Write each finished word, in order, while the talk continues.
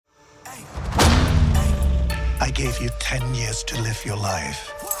I gave you 10 years to live your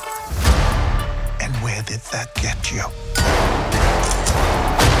life. And where did that get you?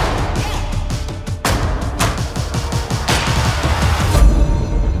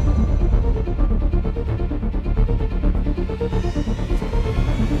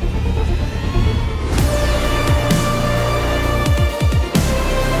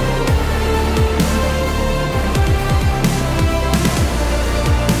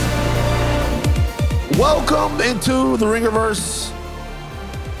 Welcome into the Ringerverse.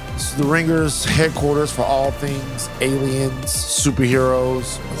 This is the Ringer's headquarters for all things aliens,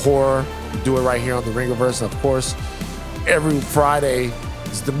 superheroes, horror. We do it right here on the Ringerverse. And of course, every Friday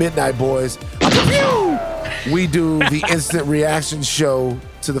is the Midnight Boys. We do the instant reaction show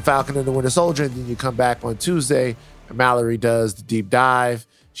to the Falcon and the Winter Soldier. And then you come back on Tuesday and Mallory does the deep dive.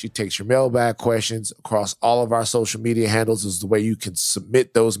 She takes your mailbag questions across all of our social media handles. This is the way you can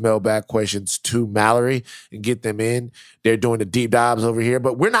submit those mailbag questions to Mallory and get them in. They're doing the deep dives over here,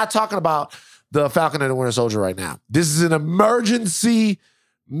 but we're not talking about the Falcon and the Winter Soldier right now. This is an emergency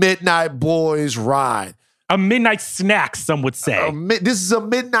Midnight Boys ride. A midnight snack, some would say. This is a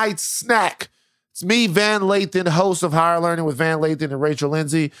midnight snack. It's me, Van Lathan, host of Higher Learning with Van Lathan and Rachel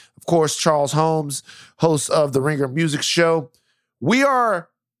Lindsay. Of course, Charles Holmes, host of the Ringer Music Show. We are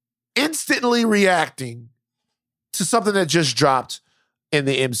instantly reacting to something that just dropped in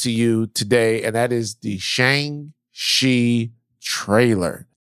the MCU today, and that is the Shang-Chi trailer.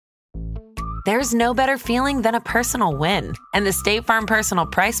 There's no better feeling than a personal win, and the State Farm Personal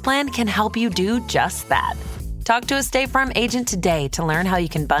Price Plan can help you do just that. Talk to a State Farm agent today to learn how you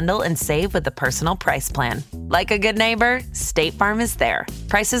can bundle and save with the Personal Price Plan. Like a good neighbor, State Farm is there.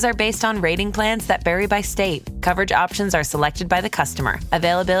 Prices are based on rating plans that vary by state. Coverage options are selected by the customer.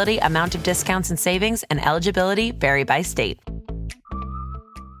 Availability, amount of discounts and savings, and eligibility vary by state.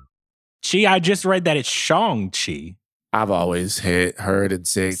 I just read that it's Shang-Chi. I've always heard and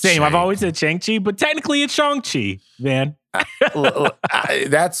said Same, I've always said Shang-Chi, but technically it's Shang-Chi, man.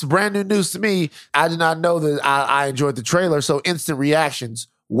 That's brand new news to me. I did not know that. I enjoyed the trailer. So instant reactions.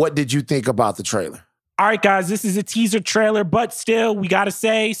 What did you think about the trailer? All right, guys, this is a teaser trailer, but still, we got to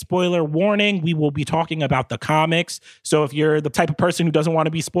say, spoiler warning, we will be talking about the comics. So if you're the type of person who doesn't want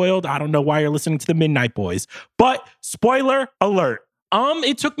to be spoiled, I don't know why you're listening to the Midnight Boys. But spoiler alert.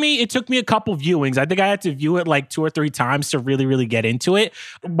 It took me a couple viewings. I think I had to view it like 2 or 3 times to really get into it.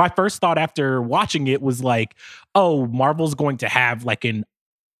 My first thought after watching it was like, oh, Marvel's going to have like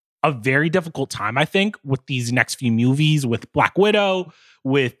a very difficult time, I think, with these next few movies, with Black Widow,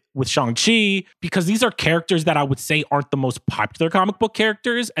 with Shang-Chi, because these are characters that I would say aren't the most popular comic book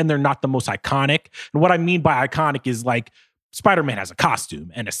characters, and they're not the most iconic. And what I mean by iconic is like Spider-Man has a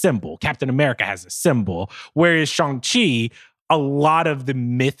costume and a symbol. Captain America has a symbol. Whereas Shang-Chi, a lot of the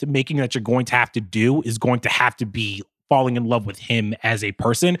myth making that you're going to have to do is going to have to be falling in love with him as a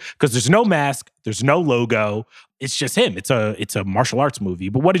person, because there's no mask, there's no logo. It's just him. It's a martial arts movie.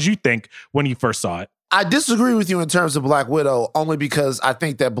 But what did you think when you first saw it? I disagree with you in terms of Black Widow, only because I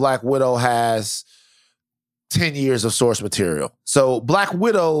think that Black Widow has 10 years of source material. So Black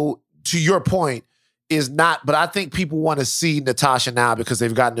Widow, to your point, is not, but I think people want to see Natasha now because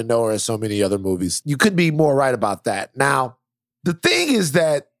they've gotten to know her in so many other movies. You could be more right about that. Now, the thing is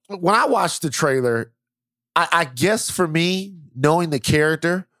that when I watched the trailer, I guess for me, knowing the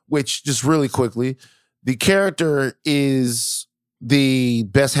character, which just really quickly, the character is the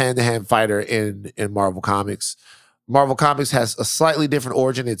best hand-to-hand fighter in Marvel Comics. Marvel Comics has a slightly different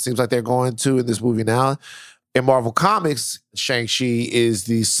origin. It seems like they're going to in this movie now. In Marvel Comics, Shang-Chi is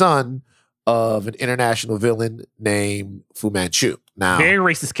the son of an international villain named Fu Manchu. Now, very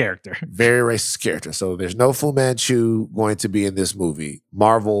racist character. Very racist character. So there's no Fu Manchu going to be in this movie.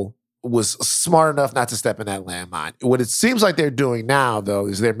 Marvel was smart enough not to step in that landmine. What it seems like they're doing now, though,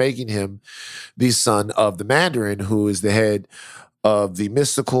 is they're making him the son of the Mandarin, who is the head of the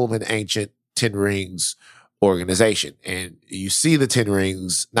mystical and ancient Ten Rings organization. And you see the Ten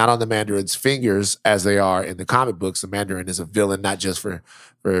Rings not on the Mandarin's fingers as they are in the comic books. The Mandarin is a villain, not just for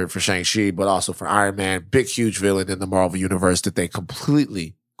Shang-Chi, but also for Iron Man. Big, huge villain in the Marvel universe that they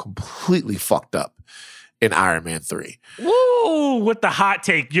completely fucked up in Iron Man 3. Woo! With the hot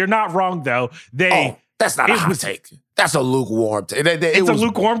take. You're not wrong, though. That's not a hot take. That's a lukewarm take. It's a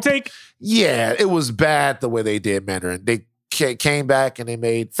lukewarm take? Yeah, it was bad the way they did Mandarin. They came back and they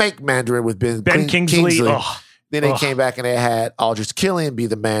made fake Mandarin with Ben Kingsley. Then they came back and they had Aldrich Killian be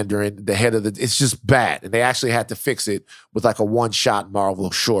the Mandarin, the head of the... It's just bad. And they actually had to fix it with like a one-shot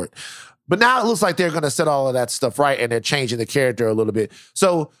Marvel short. But now it looks like they're going to set all of that stuff right and they're changing the character a little bit.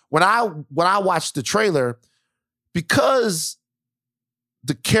 So when I watched the trailer, because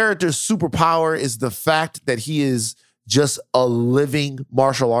the character's superpower is the fact that he is just a living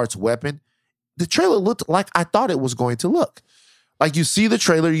martial arts weapon. The trailer looked like I thought it was going to look. Like you see the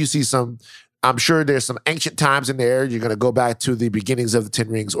trailer, you see I'm sure there's some ancient times in there. You're going to go back to the beginnings of the Ten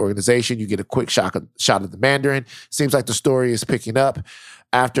Rings organization. You get a quick shot of the Mandarin. Seems like the story is picking up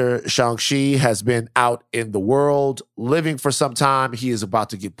after Shang-Chi has been out in the world living for some time. He is about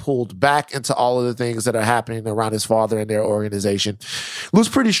to get pulled back into all of the things that are happening around his father and their organization. Looks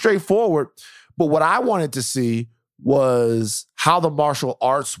pretty straightforward. But what I wanted to see was how the martial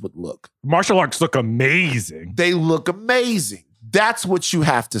arts would look. Martial arts look amazing. They look amazing. That's what you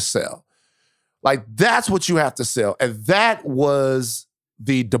have to sell. Like, that's what you have to sell. And that was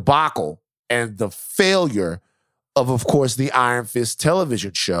the debacle and the failure of course, the Iron Fist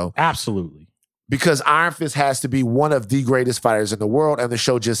television show. Absolutely. Because Iron Fist has to be one of the greatest fighters in the world, and the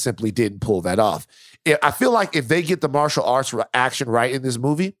show just simply didn't pull that off. I feel like if they get the martial arts action right in this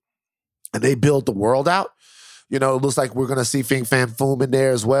movie, and they build the world out, it looks like we're going to see Fing Fan Foom in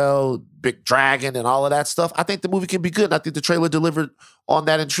there as well, Big Dragon and all of that stuff. I think the movie can be good. And I think the trailer delivered on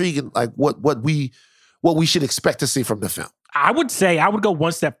that intrigue and like what we should expect to see from the film. I would go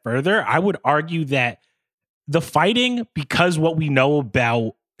one step further. I would argue that the fighting, because what we know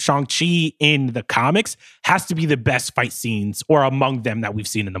about Shang-Chi in the comics, has to be the best fight scenes or among them that we've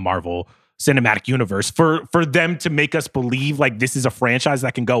seen in the Marvel Cinematic Universe for them to make us believe like this is a franchise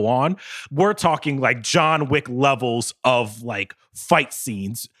that can go on. We're talking like John Wick levels of like fight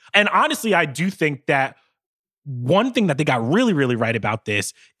scenes. And honestly, I do think that one thing that they got really, really right about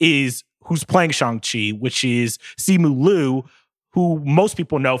this is who's playing Shang-Chi, which is Simu Liu, who most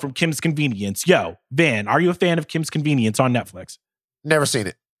people know from Kim's Convenience. Yo, Van, are you a fan of Kim's Convenience on Netflix? Never seen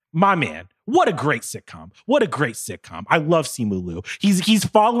it. My man, what a great sitcom. What a great sitcom. I love Simu Liu. He's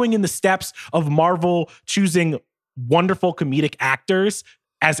following in the steps of Marvel choosing wonderful comedic actors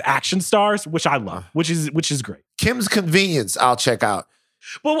as action stars, which I love, which is great. Kim's Convenience, I'll check out.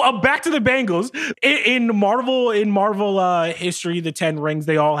 Well, back to the Bengals. In Marvel history, the 10 rings,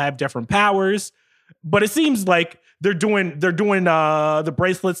 they all have different powers, but it seems like they're doing the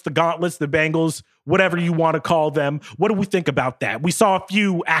bracelets, the gauntlets, the bangles, whatever you want to call them. What do we think about that? We saw a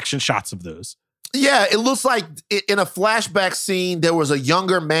few action shots of those. Yeah, it looks like in a flashback scene, there was a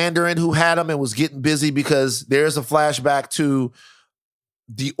younger Mandarin who had them and was getting busy because there's a flashback to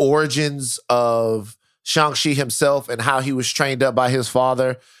the origins of Shang-Chi himself and how he was trained up by his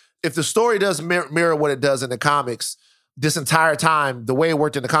father. If the story does mirror what it does in the comics, this entire time, the way it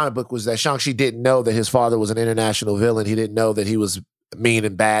worked in the comic book was that Shang-Chi didn't know that his father was an international villain. He didn't know that he was mean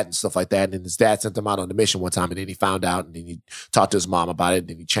and bad and stuff like that. And then his dad sent him out on the mission one time, and then he found out, and then he talked to his mom about it, and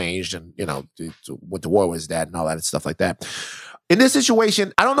then he changed and, went to war with his dad and all that and stuff like that. In this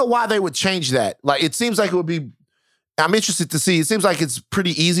situation, I don't know why they would change that. Like, it seems like it would be, I'm interested to see, it seems like it's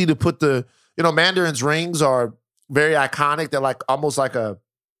pretty easy to put Mandarin's rings are very iconic. They're like almost like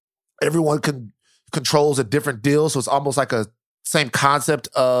everyone controls a different deal. So it's almost like a same concept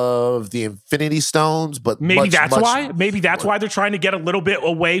of the Infinity Stones, but maybe that's why they're trying to get a little bit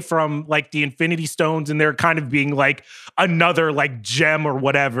away from like the Infinity Stones, and they're kind of being like another like gem or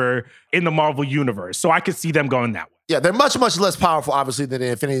whatever in the Marvel universe. So I could see them going that way. Yeah, they're much, much less powerful, obviously, than the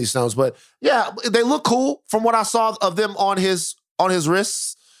Infinity Stones. But yeah, they look cool from what I saw of them on his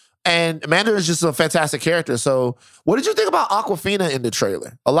wrists. And Amanda is just a fantastic character. So what did you think about Awkwafina in the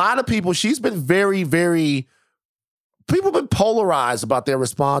trailer? A lot of people, she's been very, very, people have been polarized about their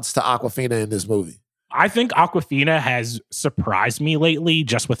response to Awkwafina in this movie. I think Awkwafina has surprised me lately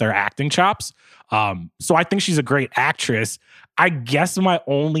just with her acting chops. So I think she's a great actress. I guess my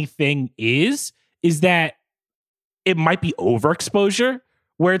only thing is that it might be overexposure,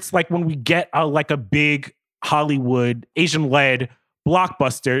 where it's like when we get a big Hollywood Asian-led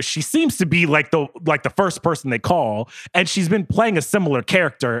blockbuster, she seems to be like the first person they call, and she's been playing a similar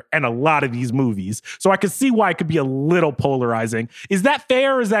character in a lot of these movies. So I could see why it could be a little polarizing. Is that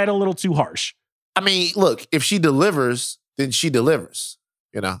fair, or is that a little too harsh? I mean, look, if she delivers, then she delivers.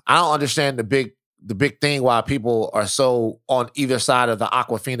 I don't understand the big thing why people are so on either side of the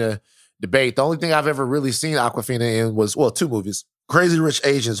Awkwafina debate. The only thing I've ever really seen Awkwafina in was, two movies. Crazy Rich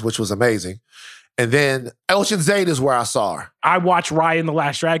Asians, which was amazing. And then Ocean's 8 is where I saw her. I watched Raya and the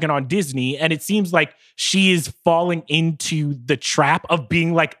Last Dragon on Disney, and it seems like she is falling into the trap of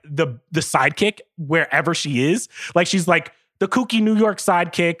being like the sidekick wherever she is. Like, she's like the kooky New York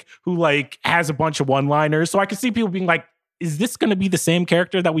sidekick who like has a bunch of one-liners. So I could see people being like, is this going to be the same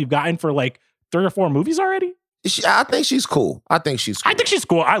character that we've gotten for like 3 or 4 movies already? I think she's cool. I think she's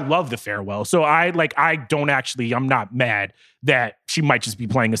cool. I love The Farewell. So I'm not mad that she might just be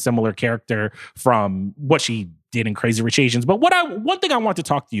playing a similar character from what she did in Crazy Rich Asians. But one thing I want to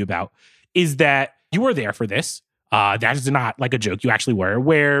talk to you about is that you were there for this. That is not like a joke. You actually were.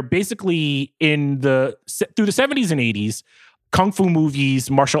 Where basically through the 70s and 80s, Kung Fu movies,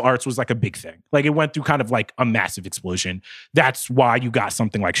 martial arts was like a big thing. Like it went through kind of like a massive explosion. That's why you got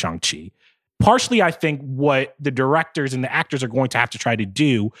something like Shang-Chi. Partially, I think what the directors and the actors are going to have to try to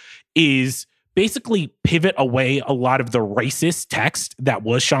do is basically pivot away a lot of the racist text that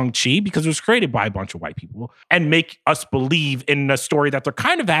was Shang-Chi, because it was created by a bunch of white people, and make us believe in a story that they're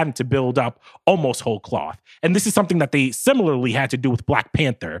kind of having to build up almost whole cloth. And this is something that they similarly had to do with Black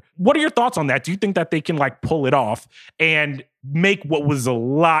Panther. What are your thoughts on that? Do you think that they can like pull it off and make what was a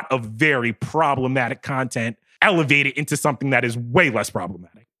lot of very problematic content elevated into something that is way less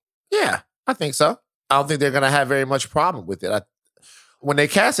problematic? Yeah, I think so. I don't think they're going to have very much problem with it. When they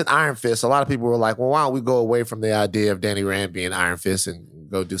casted Iron Fist, a lot of people were like, well, why don't we go away from the idea of Danny Rand being Iron Fist and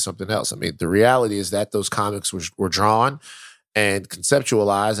go do something else? I mean, the reality is that those comics were drawn and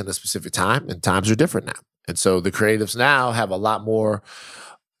conceptualized in a specific time, and times are different now. And so the creatives now have a lot more,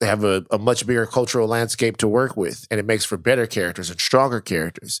 they have a much bigger cultural landscape to work with, and it makes for better characters and stronger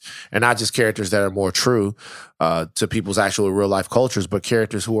characters, and not just characters that are more true to people's actual real life cultures, but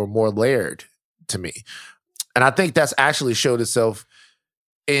characters who are more layered to me. And I think that's actually showed itself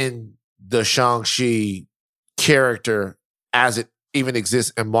in the Shang-Chi character as it even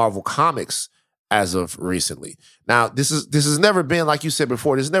exists in Marvel Comics as of recently. Now, this has never been, like you said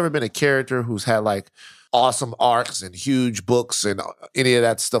before, there's never been a character who's had like awesome arcs and huge books and any of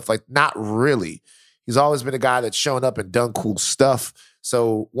that stuff. Like, not really. He's always been a guy that's shown up and done cool stuff.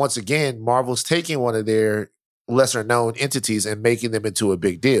 So once again, Marvel's taking one of their lesser known entities and making them into a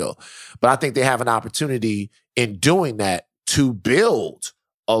big deal. But I think they have an opportunity in doing that to build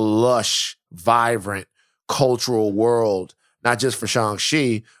a lush, vibrant, cultural world, not just for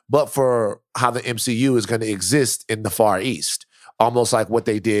Shang-Chi, but for how the MCU is going to exist in the Far East. Almost like what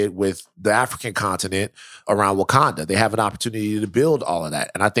they did with the African continent around Wakanda. They have an opportunity to build all of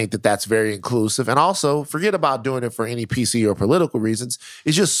that. And I think that that's very inclusive. And also, forget about doing it for any PC or political reasons.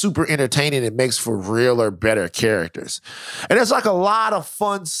 It's just super entertaining. It makes for realer, better characters. And there's like a lot of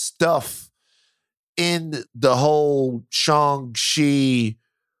fun stuff in the whole Shang-Chi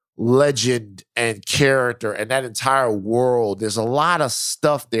legend and character and that entire world. There's a lot of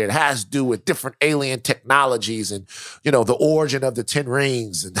stuff there. It has to do with different alien technologies and, you know, the origin of the 10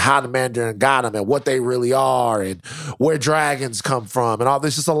 rings and how the Mandarin got them and what they really are and where dragons come from and all.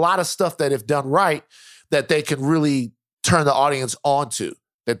 There's just a lot of stuff that, if done right, that they can really turn the audience onto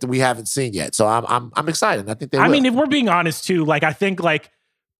that we haven't seen yet. So I'm excited. I think they will. I mean, if we're being honest too, like, I think like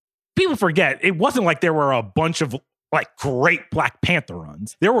people forget, it wasn't like there were a bunch of like great Black Panther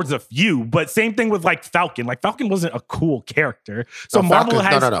runs. There was a few, but same thing with like Falcon. Like, Falcon wasn't a cool character. So no, Marvel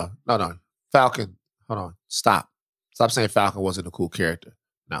Falcon, has no. Falcon, hold on. Stop saying Falcon wasn't a cool character.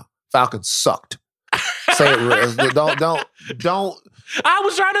 No. Falcon sucked. Say it real. Don't. I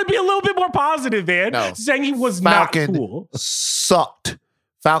was trying to be a little bit more positive, man. No. Saying he was Falcon not cool. Sucked.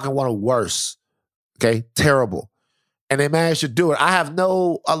 Falcon one of worse. Okay? Terrible. And they managed to do it. I have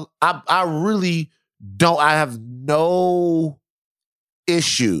no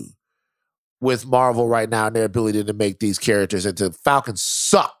issue with Marvel right now and their ability to make these characters into Falcon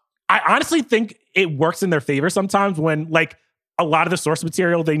suck. I honestly think it works in their favor sometimes when like a lot of the source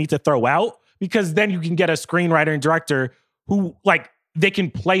material they need to throw out, because then you can get a screenwriter and director who like they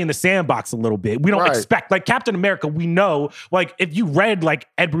can play in the sandbox a little bit. We don't expect like Captain America. We know like if you read like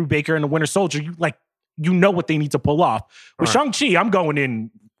Ed Brubaker and The Winter Soldier, you know what they need to pull off. With Shang-Chi, I'm going in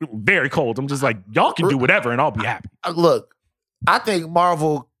very cold. I'm just like, y'all can do whatever and I'll be happy. Look, I think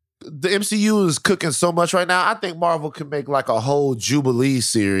Marvel, the MCU is cooking so much right now. I think Marvel can make like a whole Jubilee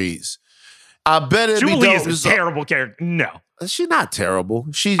series. I bet it'd be dope. Jubilee is a terrible character. No. She's not terrible.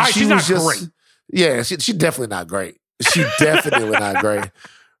 She's not great. Yeah, she's definitely not great. She's definitely not great.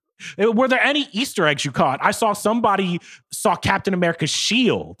 Were there any Easter eggs you caught? I saw somebody saw Captain America's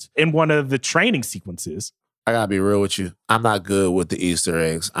shield in one of the training sequences. I gotta be real with you. I'm not good with the Easter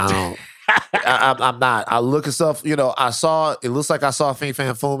eggs. I don't. I'm not. I look at stuff. You know, it looks like I saw Fin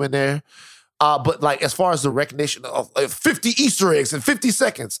Fan Foom in there. But like as far as the recognition of 50 Easter eggs in 50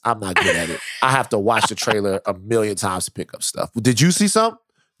 seconds, I'm not good at it. I have to watch the trailer a million times to pick up stuff. Did you see something?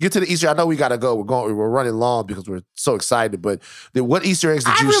 Get to the Easter. I know we gotta go. We're running long because we're so excited. But what Easter eggs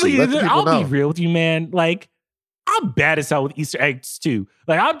did you see? Let the people know. I'll be real with you, man. Like, I'm bad as hell with Easter eggs too.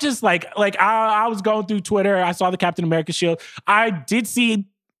 Like, I'm just like I was going through Twitter. I saw the Captain America shield. I did see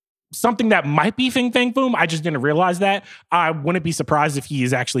something that might be Fin Fang Foom. I just didn't realize that. I wouldn't be surprised if he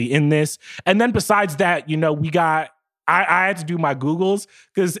is actually in this. And then besides that, you know, I had to do my Googles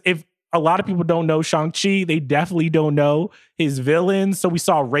because if a lot of people don't know Shang-Chi. They definitely don't know his villains. So we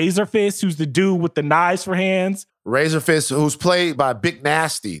saw Razor Fist, who's the dude with the knives for hands. Razor Fist, who's played by Big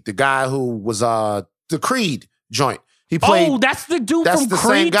Nasty, the guy who was the Creed joint. He played. That's the dude that's from the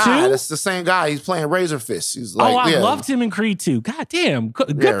Creed same guy. 2? That's the same guy. He's playing Razor Fist. He's like, I loved him in Creed 2. God damn,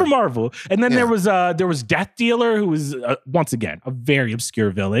 good for Marvel. And then there was Death Dealer, who was once again a very obscure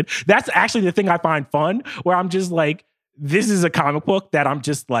villain. That's actually the thing I find fun, where I'm just like, this is a comic book that I'm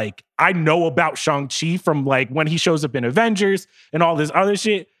just like, I know about Shang-Chi from like when he shows up in Avengers and all this other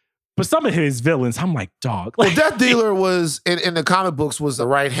shit. But some of his villains, I'm like, dog. Well, Death Dealer was, in the comic books, was the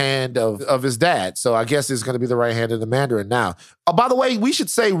right hand of his dad. So I guess it's going to be the right hand of the Mandarin now. By the way, we should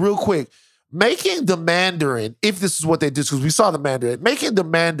say real quick, making the Mandarin, if this is what they did, because we saw the Mandarin, making the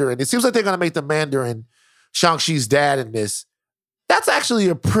Mandarin, it seems like they're going to make the Mandarin Shang-Chi's dad in this. That's actually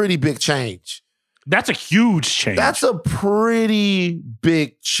a pretty big change. That's a huge change. That's a pretty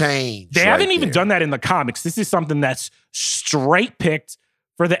big change. They haven't even done that in the comics. This is something that's straight picked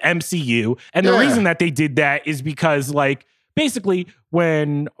for the MCU. And the reason that they did that is because, like, basically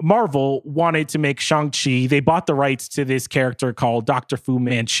when Marvel wanted to make Shang-Chi, they bought the rights to this character called Dr. Fu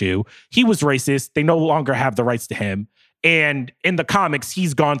Manchu. He was racist. They no longer have the rights to him. And in the comics,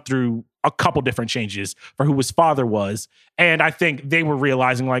 he's gone through a couple different changes for who his father was. And I think they were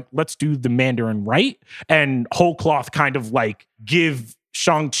realizing, like, let's do the Mandarin right and whole cloth kind of like give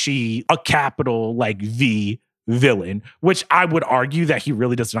Shang-Chi a capital like V villain, which I would argue that he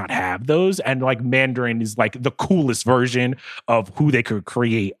really does not have those. And like Mandarin is like the coolest version of who they could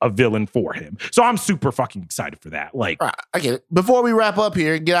create a villain for him. So I'm super fucking excited for that. Like, right, I get it. Before we wrap up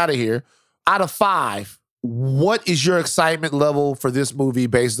here and get out of here, out of 5, what is your excitement level for this movie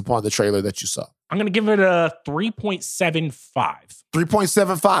based upon the trailer that you saw? I'm going to give it a 3.75.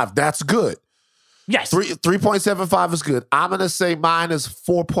 3.75. That's good. Yes. 3.75 is good. I'm going to say mine is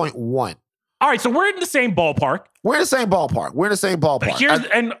 4.1. All right, so we're in the same ballpark. We're in the same ballpark.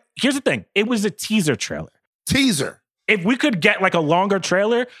 Here's the thing. It was a teaser trailer. Teaser. If we could get like a longer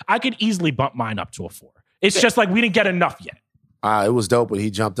trailer, I could easily bump mine up to a 4. It's just like we didn't get enough yet. It was dope when he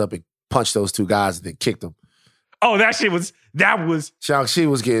jumped up and punched those 2 guys and then kicked them. Oh, that was Shang-Chi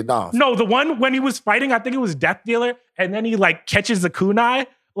was getting off. No, the one when he was fighting, I think it was Death Dealer, and then he like catches the kunai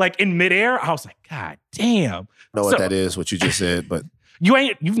like in midair. I was like, God damn. I know what that is, what you just said, but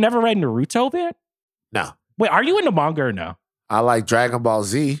you've never read Naruto, man? No. Wait, are you into manga or no? I like Dragon Ball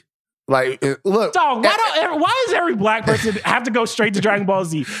Z. Like, look. Dog, why does every black person have to go straight to Dragon Ball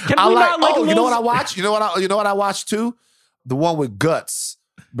Z? Can we not like you know what I watch? You know what I watched too? The one with Guts.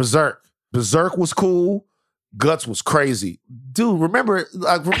 Berserk. Berserk was cool. Guts was crazy. Dude, remember,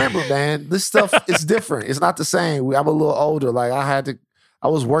 man, this stuff is different. It's not the same. I'm a little older. Like, I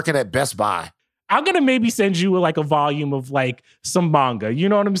was working at Best Buy. I'm going to maybe send you like a volume of like some manga. You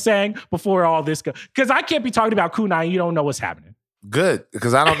know what I'm saying? Before all this goes. Because I can't be talking about kunai and you don't know what's happening. Good,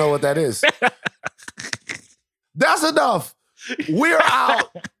 because I don't know what that is. That's enough. We're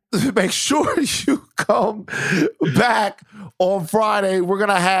out. Make sure you come back on Friday. We're going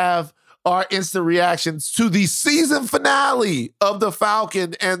to have our instant reactions to the season finale of The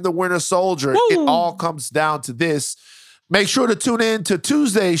Falcon and the Winter Soldier. Woo! It all comes down to this. Make sure to tune in to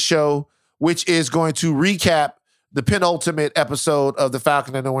Tuesday's show, which is going to recap the penultimate episode of The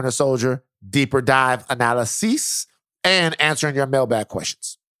Falcon and the Winter Soldier, deeper dive analysis, and answering your mailbag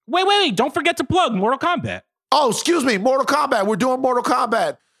questions. Wait. Don't forget to plug Mortal Kombat. Oh, excuse me. Mortal Kombat. We're doing Mortal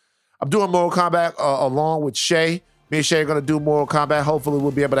Kombat. I'm doing Mortal Kombat along with Shay. Me and Shay are going to do Mortal Kombat. Hopefully,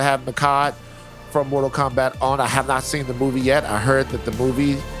 we'll be able to have Nakai from Mortal Kombat on. I have not seen the movie yet. I heard that the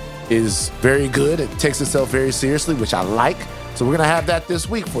movie is very good. It takes itself very seriously, which I like. So we're going to have that this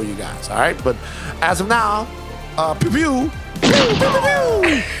week for you guys. All right. But as of now,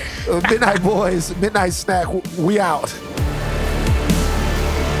 Midnight Boys, Midnight Snack, we out.